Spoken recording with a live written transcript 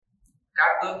các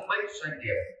cương mếch doanh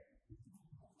nghiệp.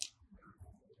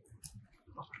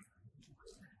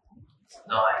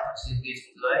 Rồi xin ghi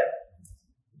xuống dưới.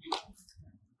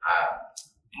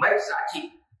 Mếch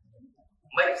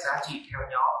giá trị theo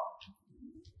nhóm.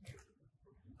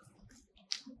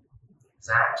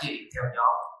 Giá trị theo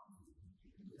nhóm.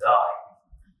 Rồi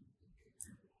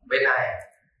bên này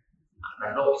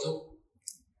là nội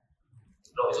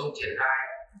dung triển khai.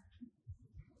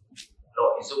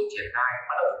 Nội dung triển khai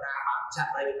bắt đầu chúng ta bám chặt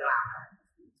đây chúng ta làm này.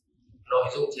 Nội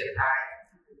dung triển khai.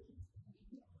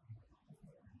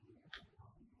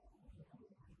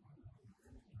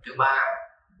 Thứ ba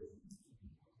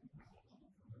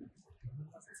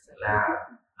là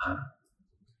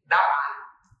đáp án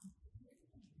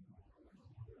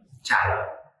trả lời.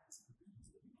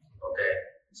 Ok,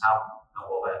 xong đọc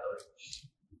bộ bài tôi.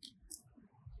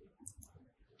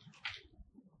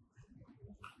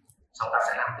 Xong ta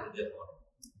sẽ làm từng việc một.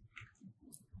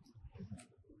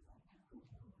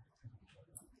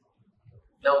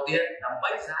 Đầu tiên là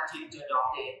mấy giá trị cho nhóm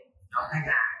gì? Nhóm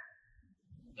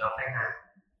khách hàng.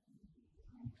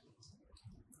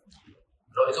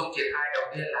 Nội dung triển khai đầu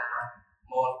tiên là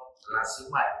một là sứ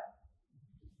mệnh,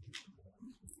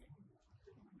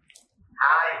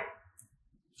 2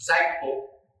 danh mục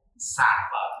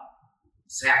sản phẩm,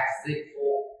 dịch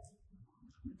vụ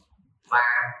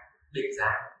và định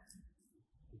giá.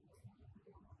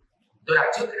 Tôi đọc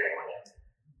trước cái này không nhỉ?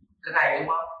 Cái này đúng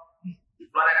không?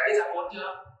 Đoạn này đã biết giá vốn chưa?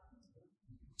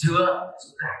 Chưa,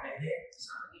 xuống cả này hết.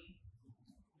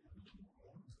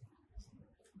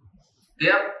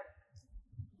 Tiếp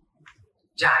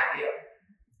trải nghiệm.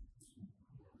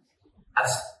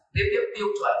 Tiếp tiêu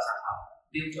chuẩn sản phẩm,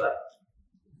 tiêu chuẩn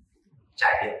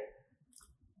trải nghiệm.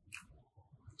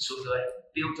 Xuống dưới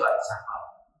tiêu chuẩn sản phẩm.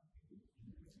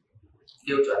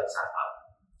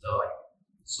 Rồi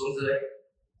xuống dưới.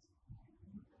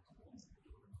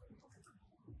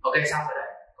 Ok, xong rồi đấy.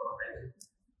 Còn đấy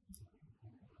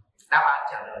đáp án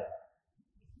trả lời.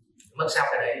 Mất xong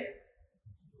cái đấy.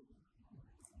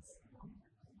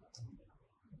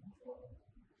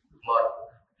 Một,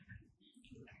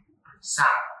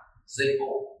 sản dịch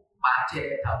vụ bán trên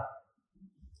hệ thống.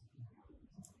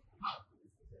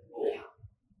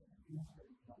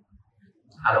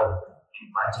 Alo,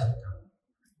 bán trên hệ thống.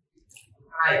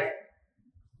 2,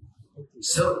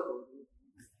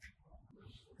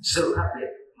 sự khác biệt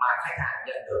mà khách hàng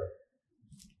nhận được.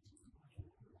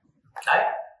 Đấy,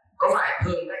 có phải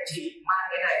thường các chị mang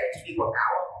cái này các chị đi quảng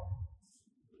cáo không?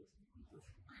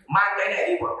 Mang cái này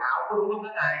đi quảng cáo có đúng không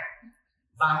các ngài?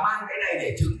 Và mang cái này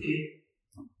để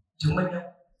chứng minh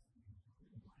không?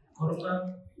 Có đúng không?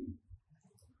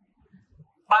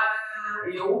 3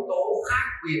 yếu tố khác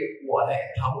biệt của hệ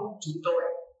thống chúng tôi.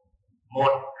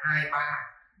 1, 2, 3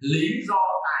 lý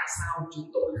do tại sao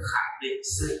chúng tôi khẳng định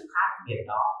sự khác biệt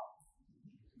đó.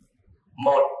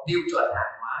 1, tiêu chuẩn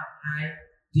hàng hóa. 2,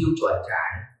 tiêu chuẩn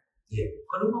trải nghiệm.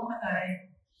 Có đúng không các ngài?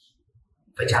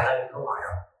 Phải trả lời câu hỏi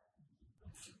đó.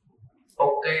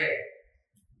 Ok,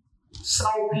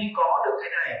 sau khi có được cái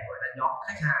này gọi là nhóm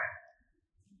khách hàng,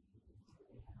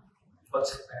 vâng,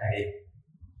 cái này đi,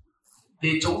 thì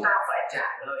chúng ta phải trả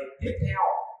lời tiếp theo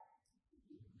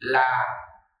là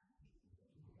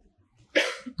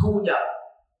thu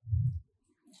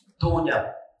nhập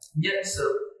nhân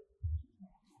sự.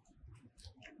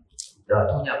 Rồi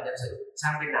thu nhập nhân sự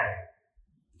sang bên này.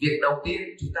 Việc đầu tiên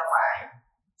chúng ta phải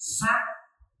xác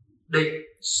định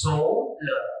số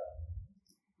lượng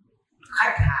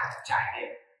khách hàng trải nghiệm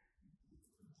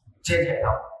trên hệ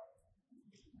thống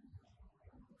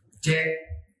trên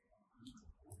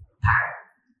tháng.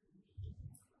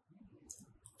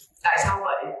 Tại sao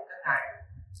vậy các ngài?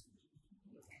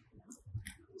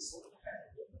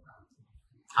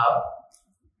 Hở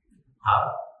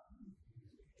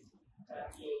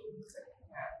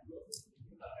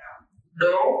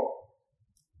đúng,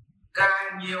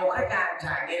 càng nhiều khách hàng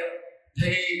trải nghiệm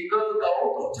thì cơ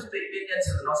cấu tổ chức định biên nhân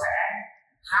sự nó sẽ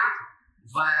khác,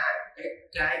 và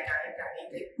cái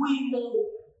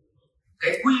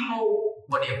quy mô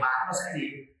của điểm bán nó sẽ gì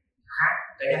khác.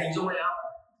 Cái này hình dung này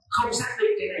không xác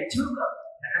định cái này trước nữa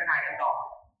là các ngài đang đỏ.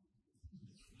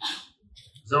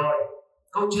 Rồi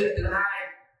câu chuyện thứ hai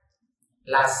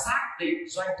là xác định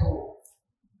doanh thu.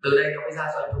 Từ đây nó mới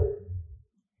ra doanh thu,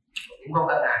 đúng không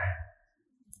các ngài?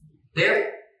 Tiếp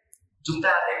chúng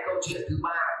ta đến câu chuyện thứ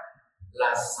ba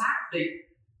là xác định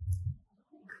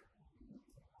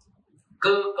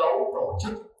cơ cấu tổ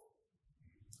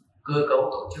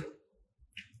chức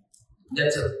nhân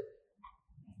sự.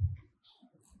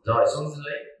 Rồi xuống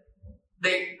dưới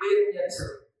định biên nhân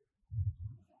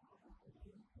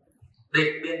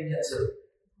sự.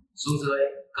 Xuống dưới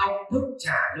công thức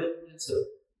trả lương nhân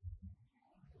sự.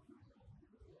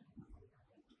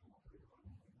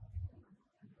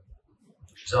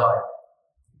 Rồi,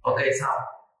 ok xong.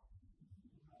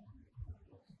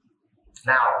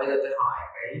 Nào bây giờ tôi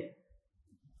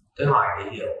hỏi để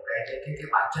hiểu cái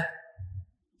bản chất.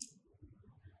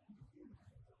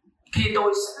 Khi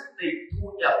tôi xác định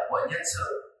thu nhập của nhân sự,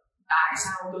 tại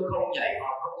sao tôi không nhảy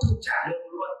vào công thức trả lương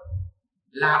luôn?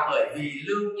 Là bởi vì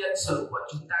lương nhân sự của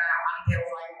chúng ta mang theo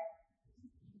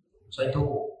doanh thu,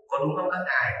 có đúng không các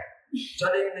ngài? Cho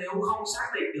nên nếu không xác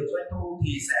định được doanh thu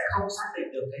thì sẽ không xác định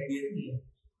được cái biến gì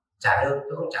trả lương,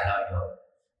 tôi không trả lời được.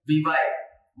 Vì vậy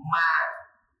mà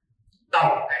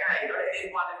tổng cái này nó lại liên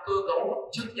quan đến cơ cấu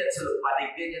chức nhân sự và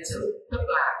định biên nhân sự, tức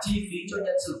là chi phí cho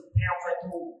nhân sự theo doanh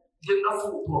thu, nhưng nó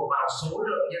phụ thuộc vào số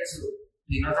lượng nhân sự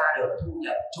thì nó ra được thu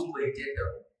nhập trung bình trên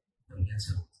từng nhân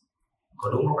sự. Có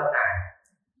đúng không các ngài?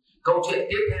 Câu chuyện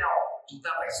tiếp theo chúng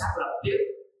ta phải xác lập tiếp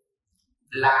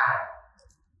là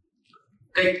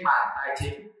kịch bản tài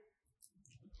chính.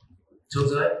 Xuống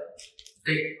dưới,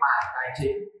 kịch bản tài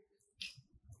chính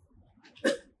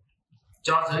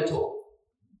cho giới chủ.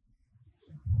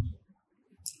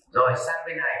 Rồi sang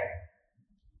bên này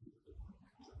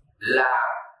là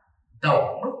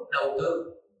tổng mức đầu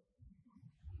tư.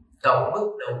 Tổng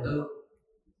mức đầu tư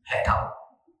hệ thống,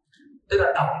 tức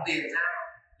là tổng tiền ra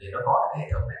để nó có được hệ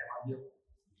thống này là bao nhiêu.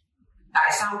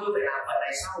 Tại sao tôi phải làm phần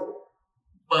này sau?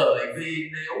 Bởi vì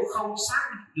nếu không xác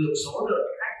định được số lượng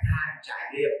khách hàng trải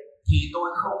nghiệm thì tôi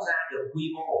không ra được quy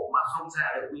mô, mà không ra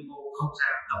được quy mô không ra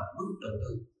tổng mức đầu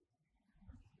tư.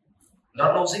 Nó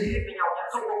logic hết với nhau nhé,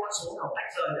 không có con số nào tách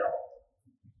rời đâu.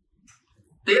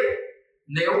 Tiếp,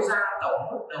 nếu ra tổng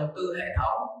mức đầu tư hệ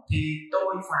thống thì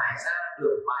tôi phải ra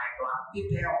được bài toán tiếp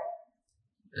theo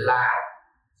là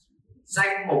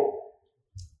danh mục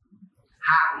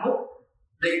hạn mức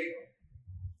định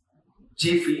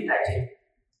chi phí tài chính.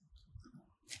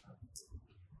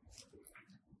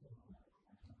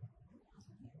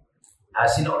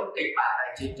 Xin lỗi, kịch bản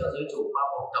tài chính cho giới chủ bao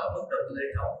gồm tổng mức đầu tư hệ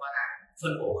thống và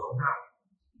phân bổ khấu hao.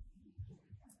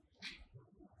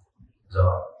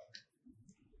 Rồi,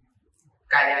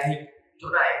 cái này hình chỗ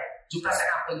này chúng ta sẽ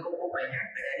làm từng công cụ này nhé.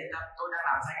 Cái này yên tâm, tôi đang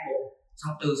làm danh mục,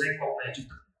 xong từ danh mục này chúng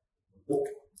ta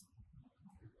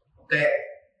ok.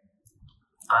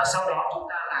 Sau đó chúng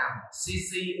ta làm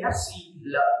CCFC,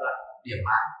 lợi nhuận điểm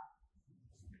bán.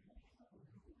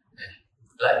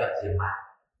 Lợi nhuận điểm bán.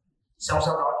 Sau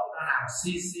đó chúng ta làm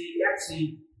CCFC,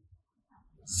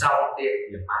 dòng tiền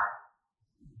điểm bán.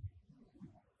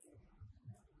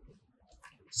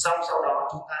 Sau đó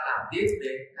chúng ta làm tiếp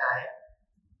đến cái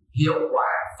hiệu quả,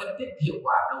 phân tích hiệu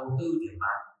quả đầu tư điểm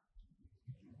bán.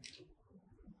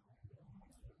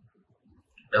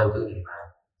 Đầu tư điểm bán.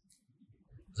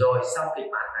 Rồi xong kịch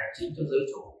bản tài chính cho giới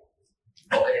chủ.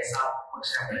 Ok xong, bước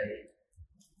sang đây.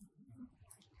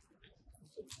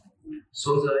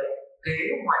 Số dưới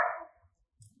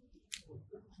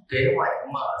kế hoạch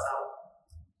mở rộng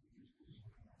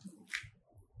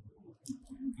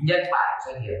nhân bản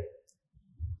doanh nghiệp.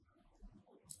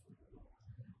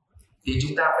 Thì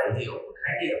chúng ta phải hiểu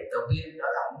khái niệm đầu tiên đó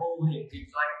là mô hình kinh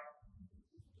doanh.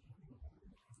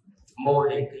 Mô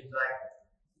hình kinh doanh.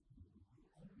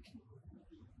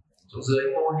 Xuống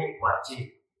dưới mô hình quản trị.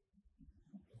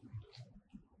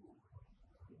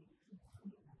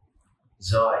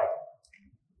 Rồi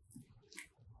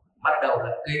bắt đầu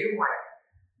là kế hoạch,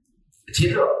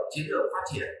 chiến lược phát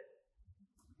triển.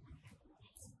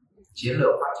 Chiến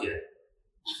lược phát triển.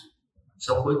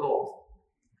 Xong cuối cùng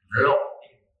lộ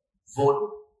vốn,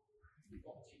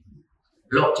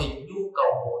 lộ trình nhu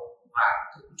cầu vốn và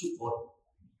cấu trúc vốn.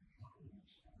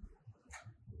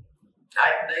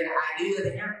 Đấy, đây là idea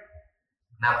đấy nhá.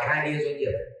 Làm cái idea doanh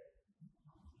nghiệp.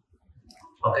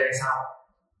 Ok xong.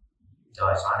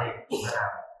 Rồi xóa đi, chúng ta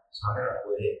làm xóa cái đoạn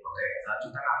cuối đi. Ok, giờ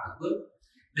chúng ta làm từng bước.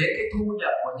 Đến cái thu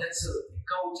nhập của nhân sự thì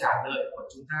câu trả lời của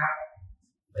chúng ta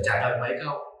phải trả lời mấy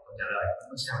câu? Câu trả lời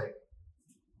nó sao đi?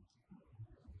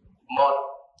 1.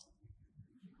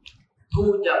 Thu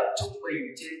nhập trung bình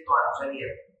trên toàn doanh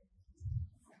nghiệp.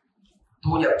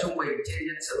 Thu nhập trung bình trên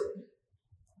nhân sự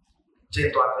trên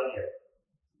toàn doanh nghiệp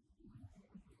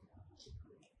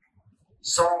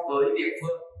so với địa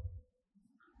phương.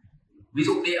 Ví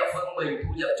dụ địa phương mình thu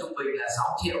nhập trung bình là 6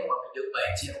 triệu mà mình được 7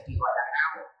 triệu thì gọi là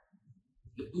cao.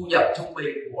 Được thu nhập trung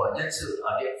bình của nhân sự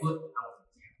ở địa phương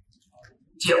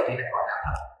triệu thì lại gọi là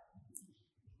thấp.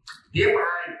 Tiếp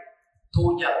 2, thu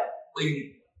nhập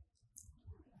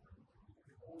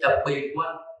bình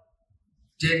quân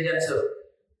trên nhân sự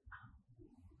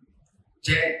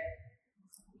trên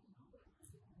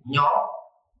nhóm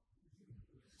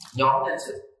nhân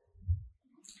sự.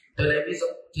 Tôi lấy ví dụ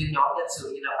trên nhóm nhân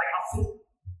sự như là back office,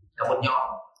 là một nhóm,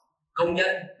 công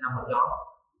nhân là một nhóm,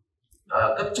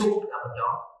 cấp trung là một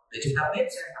nhóm, để chúng ta biết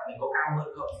xem là mình có cao hơn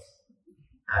không.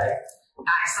 Đấy.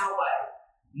 Tại sao vậy?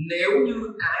 Nếu như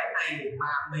cái này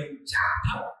mà mình trả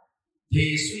thấp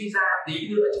thì suy ra tí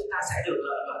nữa chúng ta sẽ được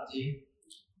lợi nhuận gì?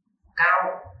 Cao.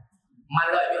 Mà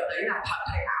lợi nhuận đấy là thật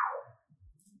hay ảo?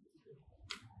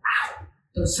 Ảo.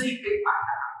 Tôi xây kịch bản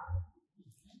là ảo.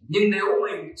 Nhưng nếu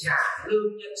mình trả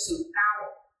lương nhân sự cao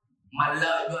mà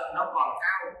lợi nhuận nó còn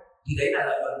cao thì đấy là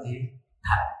lợi nhuận gì?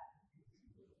 Thật.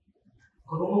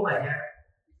 Có đúng không cả nhà?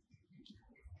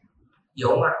 Hiểu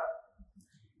không ạ?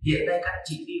 Hiện nay các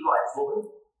chị đi gọi vốn,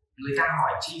 người ta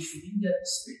hỏi chi phí nhân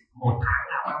sự một tháng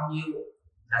là bao nhiêu?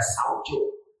 Là 60.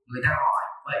 Người ta hỏi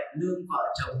vậy lương vợ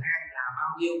chồng em là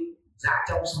bao nhiêu? Dạ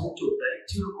trong 60 đấy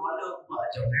chưa có lương vợ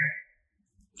chồng em.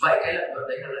 Vậy cái lợi nhuận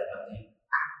đấy là lợi nhuận gì?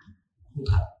 Không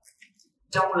thật.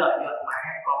 Trong lợi nhuận mà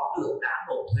em có được đã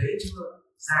nộp thuế chưa?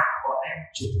 Dạ bọn em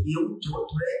chủ yếu trốn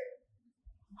thuế.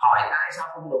 Hỏi tại sao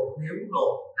không nộp? Nếu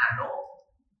nộp là nộp.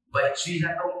 Vậy suy ra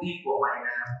công ty của mày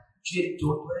là chuyên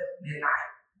trốn thuế nên lại,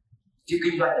 chứ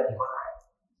kinh doanh là thì có lại.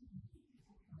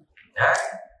 Đấy,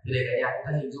 thì để cả nhà chúng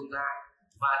ta hình dung ra.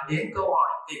 Và đến câu hỏi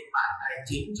kịch bản tài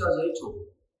chính cho giới chủ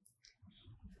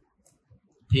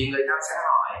thì người ta sẽ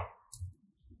hỏi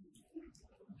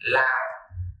là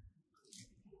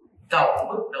tổng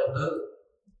mức đầu tư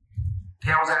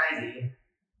theo giai gì?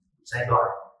 Giai đoạn.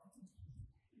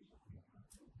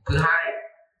 Thứ hai,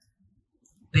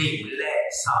 tỷ lệ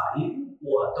sở hữu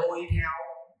của tôi theo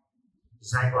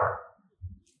giai đoạn.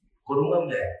 Có đúng không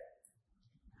nhỉ?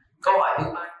 Câu hỏi thứ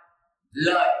ba,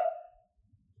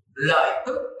 lợi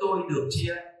tức tôi được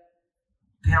chia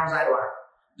theo giai đoạn.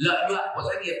 Lợi nhuận của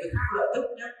doanh nghiệp với khác lợi tức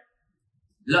nhé.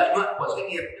 Lợi nhuận của doanh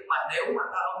nghiệp, nhưng mà nếu mà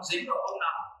các ông dính vào ông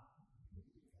nào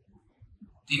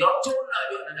thì nó chốt lợi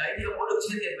nhuận ở đấy thì ông có được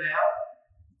chia tiền về không?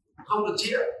 Không được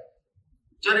chia.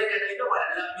 Cho nên cái đấy nó gọi là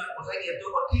lợi nhuận của doanh nghiệp thôi.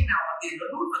 Còn khi nào mà tiền nó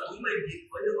đút vào túi mình thì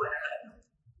mới được gọi là lợi nhuận.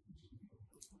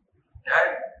 Đấy.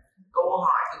 Câu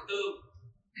hỏi thứ tư,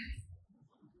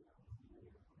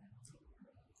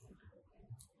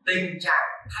 tình trạng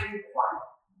thanh khoản.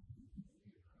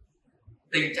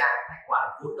 Tình trạng thanh khoản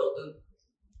vốn đầu tư.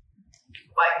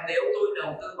 Vậy nếu tôi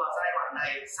đầu tư vào giai đoạn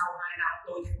này, sau 2 năm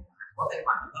tôi có thanh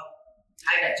khoản được không?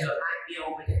 Hay là chờ IPO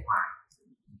mới thanh khoản?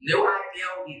 Nếu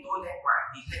IPO thì tôi thanh khoản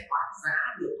thì thanh khoản giá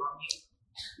được bao nhiêu?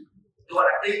 Tôi gọi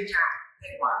là tình trạng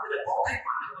thanh khoản, tức là có thanh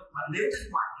khoản được không? Và nếu thanh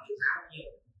khoản thì được giá bao nhiêu?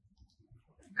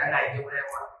 Cái này tôi đeo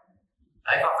ạ.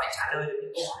 Đấy, và phải trả lời được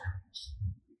những câu hỏi.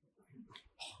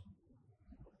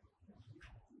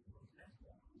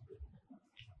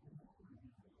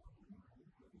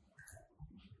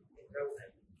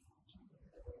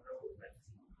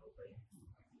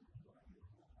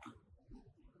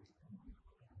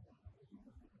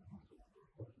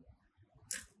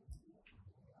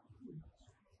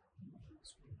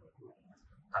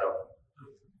 Alo,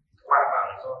 các bạn bảo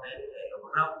là do cái này nó có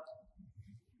râu,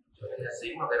 cho nên là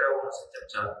dính vào cái râu nó sẽ chập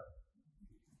chờn.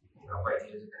 Vậy thì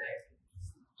cái này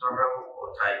do râu của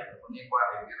thầy có liên quan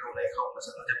đến cái râu này không, nó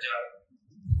sẽ chập chờn.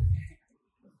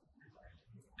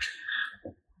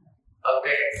 Ok,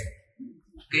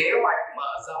 kế hoạch mở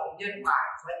rộng nhân bản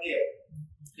doanh nghiệp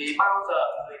thì bao giờ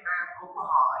người ta cũng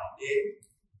hỏi đến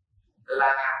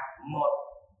là một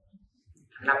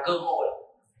là cơ hội.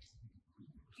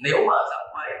 Nếu mở rộng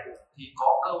vậy thì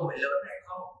có cơ hội lớn hay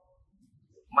không?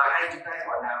 Mà hay chúng ta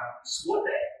gọi là SWOT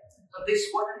đấy, phân tích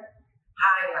SWOT đấy.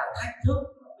 Hai là thách thức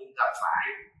mà mình gặp phải.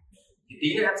 Thì tí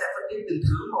nữa em sẽ phân tích từng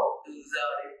thứ một, từ giờ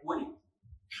đến cuối.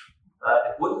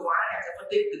 Đến cuối khóa em sẽ phân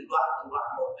tích từng đoạn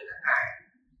một với các ngài.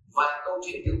 Và câu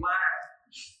chuyện thứ ba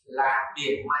là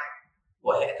điểm mạnh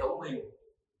của hệ thống mình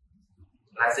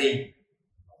là gì?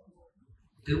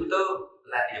 Thứ tư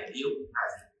là điểm yếu là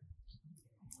gì?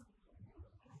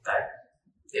 Đấy,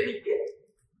 để mình biết.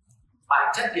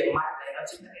 Bản chất điểm mạnh này nó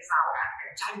chính là cái rào cản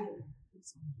cạnh tranh.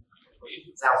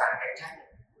 Rào cản cạnh tranh.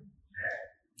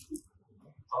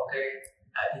 Ok,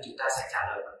 đấy, thì chúng ta sẽ trả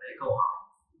lời bằng đấy câu hỏi.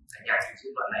 Cả nhà hình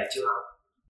dung đoạn này chưa?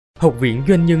 Học viện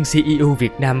Doanh nhân CEO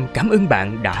Việt Nam cảm ơn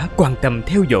bạn đã quan tâm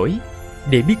theo dõi.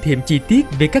 Để biết thêm chi tiết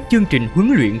về các chương trình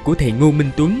huấn luyện của thầy Ngô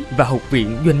Minh Tuấn và Học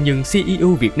viện Doanh nhân CEO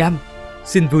Việt Nam,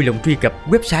 xin vui lòng truy cập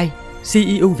website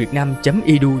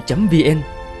ceovietnam.edu.vn,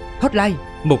 hotline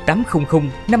 1800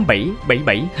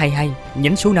 577722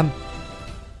 nhánh số 5.